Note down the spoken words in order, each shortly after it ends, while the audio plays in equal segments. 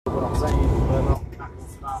What I'm saying, but I'm not gonna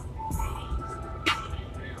stop.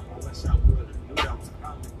 Damn, I wish I would have knew that was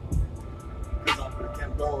coming because I would have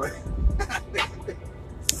kept going.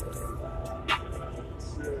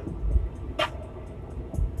 Shit.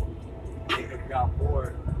 Nigga got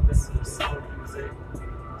bored listening to slow music,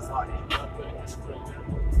 so I ended up putting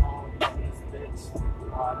instrumental song on this bitch.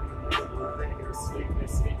 Nigga was in here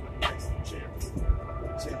sleeping like some chips.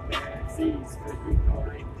 Chimpanzees, cause you know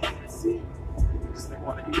they can't see. Just they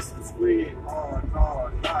wanna eat some squid. Oh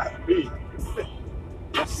no, not me.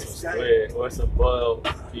 Some squid or some boiled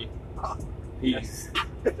peas.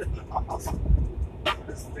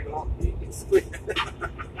 This nigga like eating squid.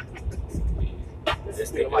 This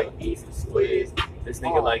nigga like eating squid. This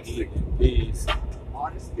nigga Oh, like eating peas. Oh,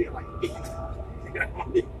 this nigga like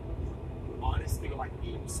eating. Oh, this nigga like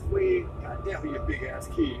eating squid. Goddamn, he a big ass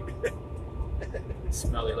kid.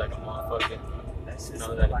 Smelly like a motherfucker. That shit Smell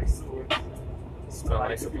smell like like sewer. smell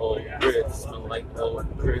like some old grits. Smell like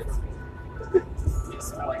old grits. It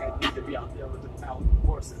smell like I need to be out there with the mountain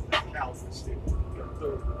horses and cows and shit. Come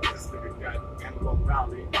through. This nigga got Antelope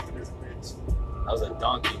Valley in this bitch. That was a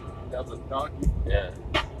donkey. That was a donkey. Yeah,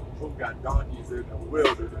 Who got donkeys in the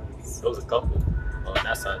wilderness? there was a couple on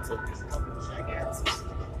that side too. There's a couple of jackasses.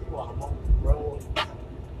 Who are along the road.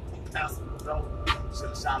 Passing the road. Should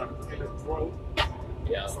have shot him in the throat.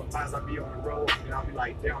 Yeah, Sometimes I be on the road and I'll be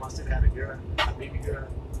like, damn, I should have had a gun. A baby gun.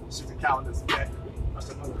 Should have counted this back. I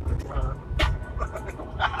should know what to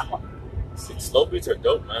run. slow beats are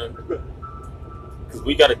dope, man. Cause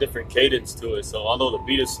we got a different cadence to it. So although the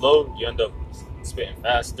beat is slow, you end up spitting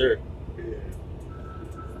faster. Yeah.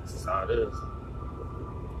 That's how it is.